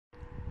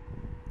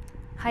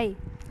Hi,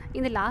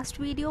 in the last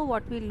video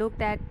what we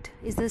looked at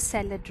is the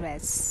cell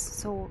address.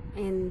 So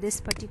in this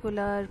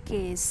particular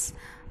case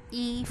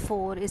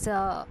E4 is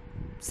a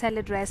cell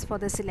address for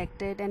the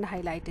selected and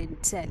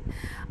highlighted cell.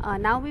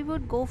 Now we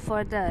would go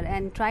further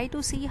and try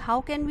to see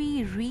how can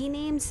we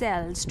rename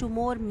cells to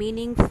more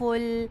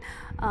meaningful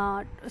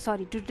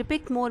to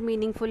depict more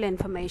meaningful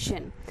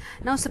information.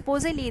 Now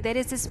supposedly there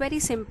is this very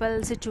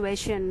simple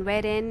situation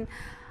wherein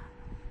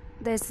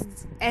this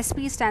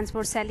SP stands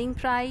for selling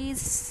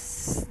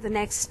price, the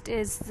next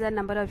is the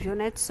number of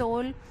units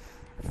sold,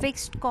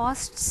 fixed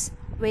costs,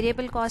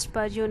 variable cost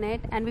per unit,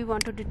 and we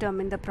want to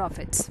determine the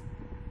profits.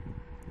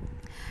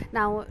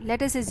 Now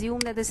let us assume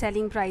that the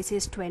selling price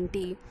is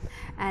 20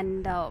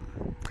 and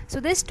so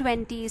this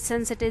 20,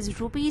 since it is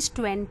rupees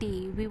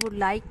 20, we would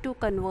like to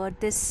convert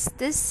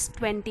this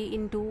 20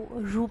 into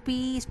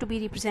rupees to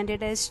be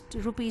represented as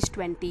rupees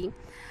 20.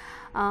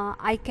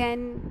 I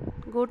can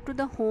go to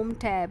the home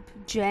tab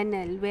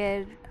journal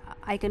where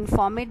I can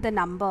format the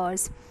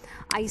numbers.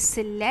 I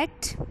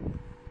select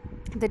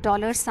the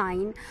dollar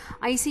sign.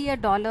 I see a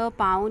dollar,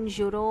 pound,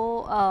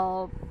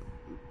 euro,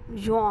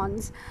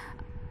 yuans,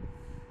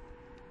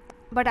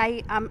 but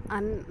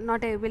I'm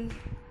not able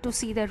to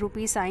see the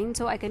rupee sign,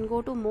 so I can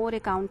go to more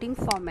accounting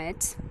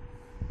formats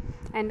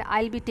and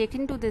I'll be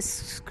taken to this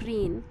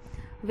screen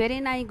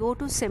wherein I go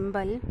to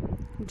symbol,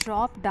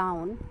 drop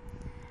down,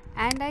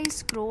 and I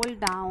scroll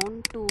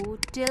down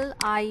till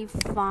I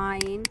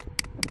find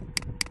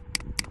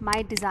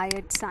my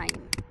desired sign,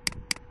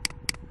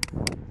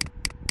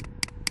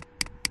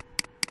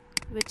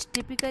 which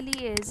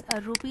typically is a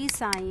rupee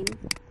sign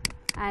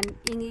and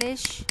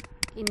English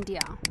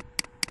India.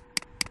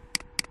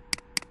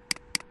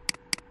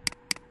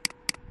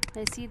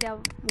 I see they are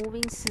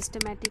moving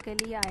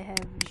systematically. I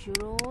have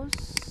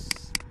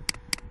euros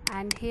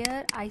and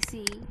here I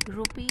see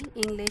rupee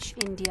English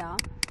India.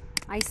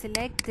 I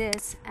select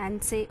this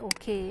and say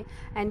OK,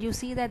 and you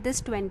see that this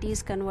 20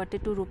 is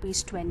converted to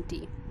rupees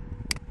 20.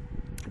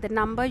 The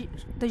number,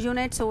 the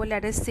unit sold,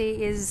 let us say,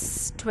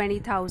 is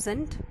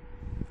 20,000.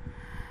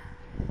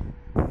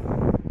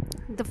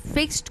 The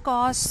fixed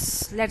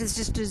costs, let us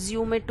just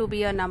assume it to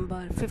be a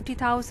number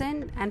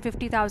 50,000, and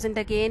 50,000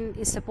 again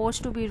is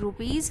supposed to be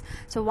rupees.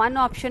 So one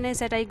option is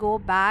that I go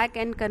back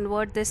and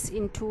convert this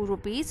into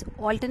rupees.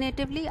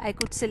 Alternatively, I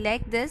could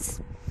select this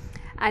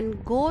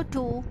and go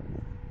to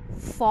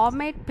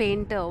format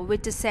painter,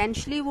 which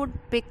essentially would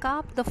pick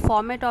up the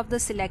format of the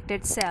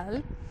selected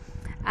cell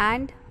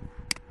and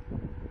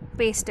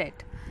paste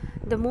it.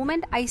 The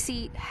moment I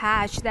see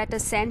hash, that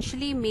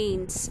essentially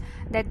means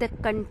that the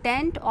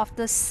content of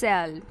the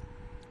cell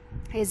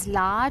is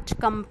large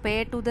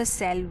compared to the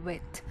cell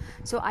width.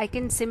 So I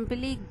can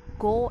simply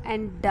go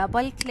and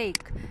double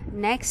click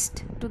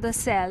next to the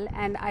cell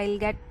and I'll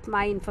get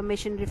my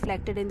information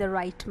reflected in the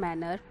right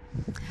manner.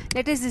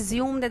 Let us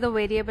assume that the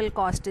variable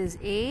cost is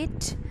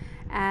 8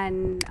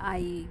 and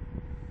I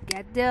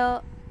get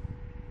the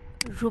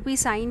rupee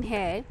sign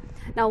here.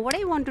 Now what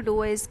I want to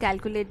do is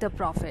calculate the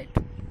profit,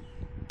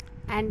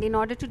 and in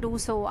order to do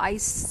so,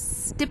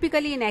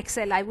 typically in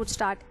Excel I would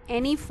start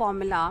any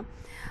formula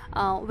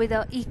with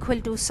a equal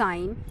to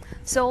sign.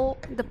 So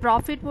the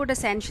profit would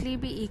essentially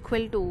be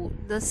equal to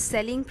the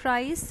selling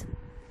price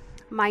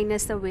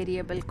minus the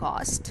variable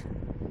cost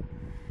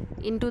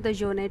into the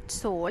unit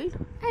sold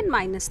and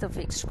minus the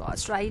fixed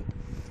cost, right?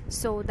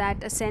 So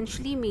that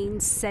essentially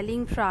means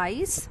selling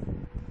price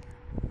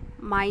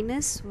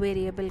minus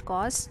variable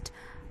cost.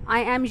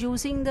 I am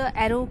using the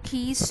arrow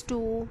keys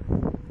to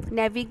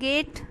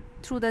navigate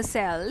through the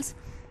cells.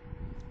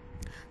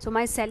 So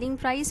my selling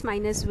price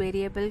minus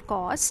variable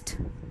cost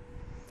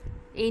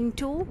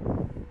into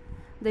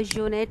the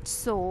unit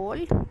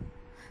sold.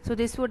 So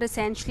this would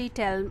essentially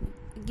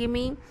give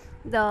me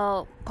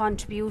the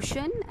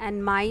contribution,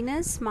 and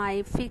minus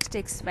my fixed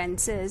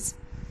expenses,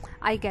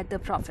 I get the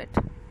profit.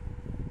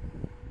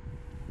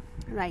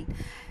 Right.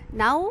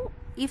 Now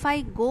if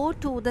I go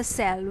to the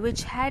cell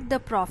which had the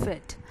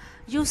profit,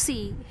 you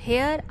see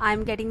here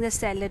I'm getting the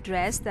cell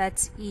address,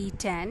 that's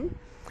E10,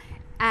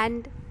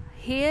 and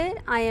here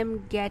I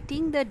am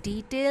getting the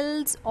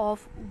details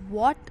of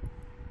what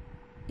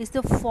is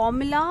the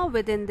formula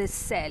within this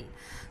cell.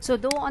 So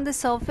though on the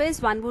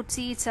surface one would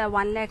see it's a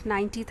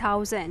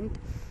 1,90,000,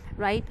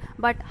 right?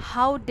 But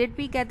how did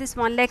we get this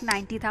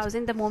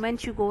 1,90,000? The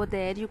moment you go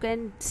there, you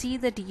can see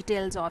the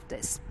details of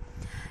this.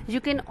 You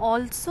can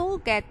also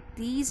get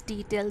these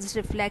details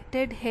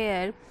reflected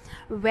here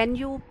when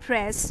you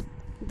press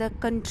the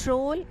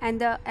control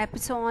and the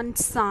epsilon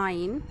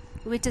sign,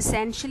 which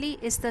essentially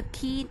is the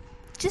key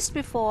just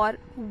before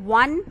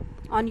 1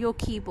 on your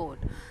keyboard.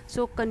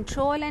 So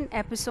control and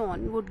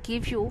epsilon would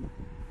give you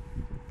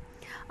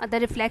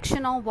the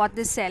reflection of what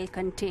this cell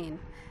contain,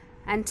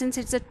 and since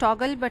it's a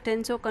toggle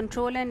button, so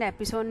control and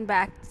epsilon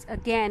back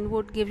again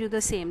would give you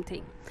the same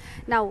thing.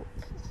 Now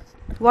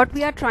what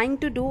we are trying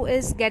to do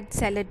is get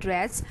cell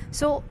address.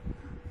 So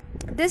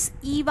this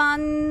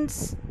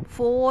E1s,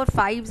 4,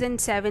 5s and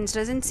 7s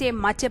doesn't say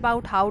much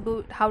about how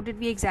did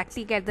we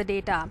exactly get the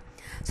data.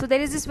 So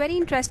there is this very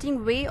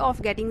interesting way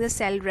of getting the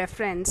cell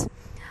reference.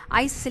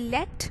 I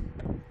select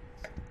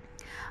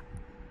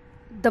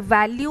the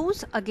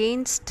values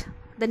against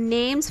the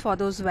names for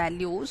those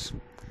values.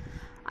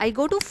 I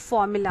go to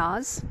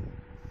formulas.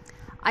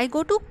 I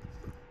go to,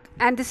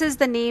 and this is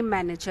the name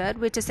manager,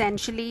 which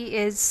essentially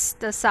is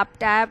the sub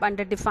tab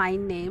under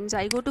define names.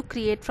 I go to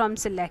create from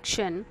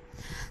selection.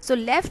 So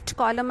left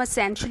column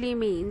essentially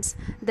means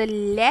the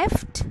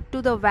left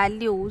to the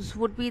values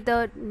would be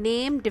the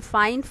name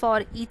defined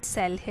for each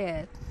cell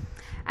here.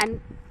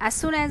 And as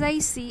soon as I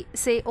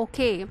say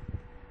OK,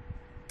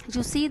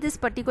 you see this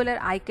particular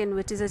icon,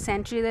 which is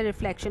essentially the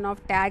reflection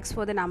of tags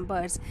for the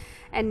numbers.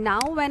 And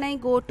now when I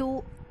go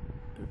to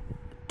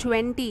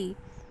 20,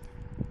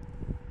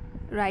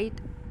 right,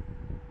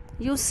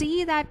 you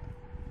see that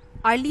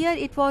earlier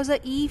it was a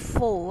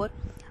E4,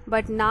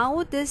 but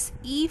now this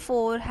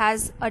E4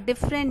 has a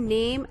different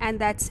name, and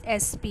that's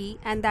SP,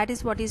 and that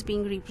is what is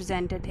being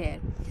represented here.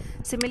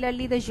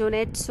 Similarly, the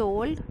unit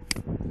sold,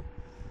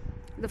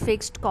 the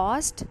fixed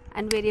cost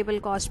and variable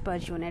cost per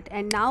unit.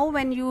 And now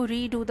when you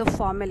redo the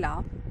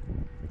formula,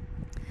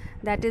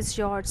 that is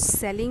your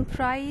selling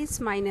price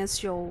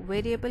minus your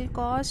variable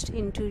cost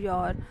into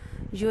your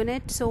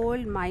unit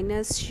sold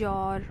minus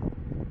your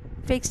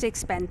fixed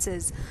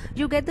expenses,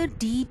 you get the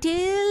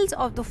details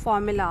of the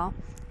formula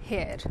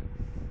here,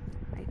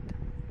 right?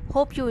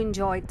 Hope you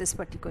enjoyed this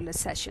particular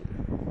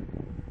session.